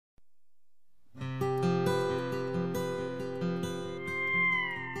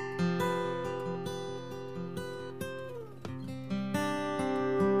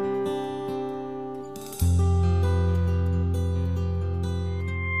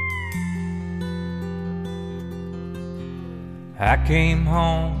I came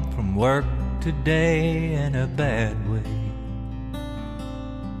home from work today in a bad way.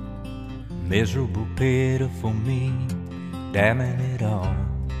 Miserable, pitiful me, damning it all.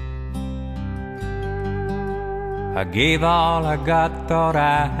 I gave all I got, thought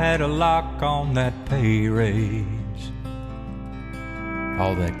I had a lock on that pay raise.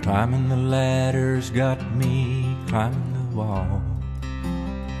 All that climbing the ladders got me climbing the wall.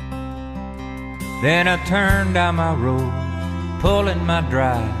 Then I turned down my road, pulling my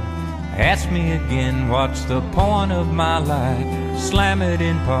drive. Ask me again, what's the point of my life? Slam it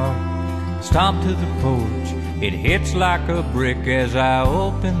in park, stomp to the porch. It hits like a brick as I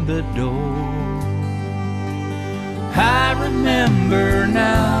open the door. I remember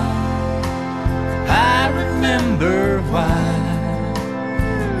now, I remember why.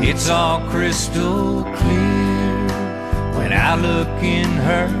 It's all crystal clear when I look in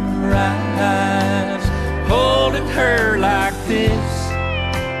her eyes. Holding her like this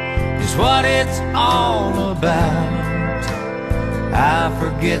is what it's all about. I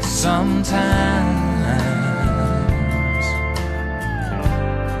forget sometimes,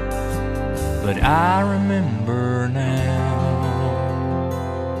 but I remember now.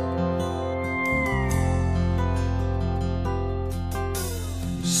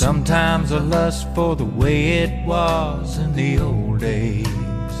 Sometimes I lust for the way it was in the old days.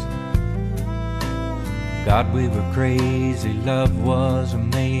 God, we were crazy, love was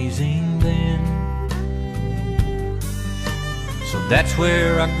amazing then. So that's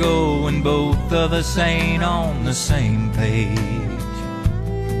where I go when both of us ain't on the same page.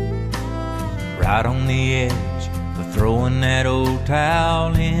 Right on the edge of throwing that old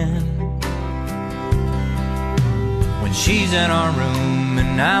towel in. When she's in our room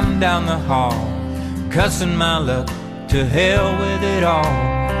and I'm down the hall, cussing my luck, to hell with it all.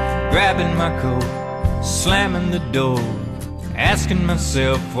 Grabbing my coat, slamming the door, asking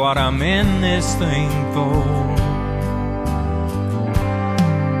myself what I'm in this thing for.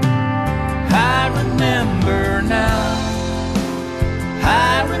 I remember now,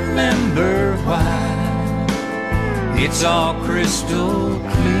 I remember why. It's all crystal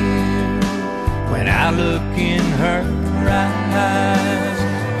clear when I look in her eyes.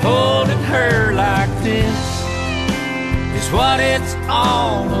 Holding her like this is what it's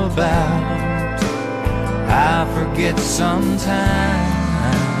all about. I forget sometimes,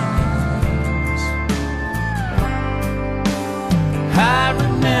 I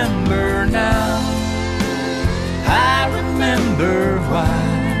remember now, I remember why.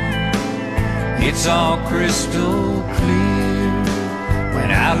 It's all crystal clear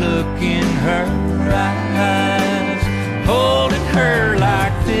when I look in her eyes. Holding her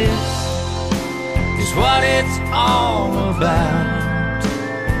like this is what it's all about.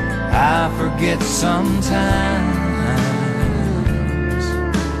 I forget sometimes,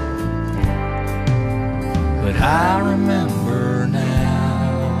 but I remember now.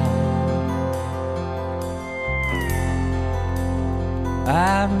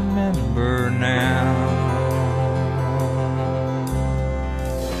 I remember now.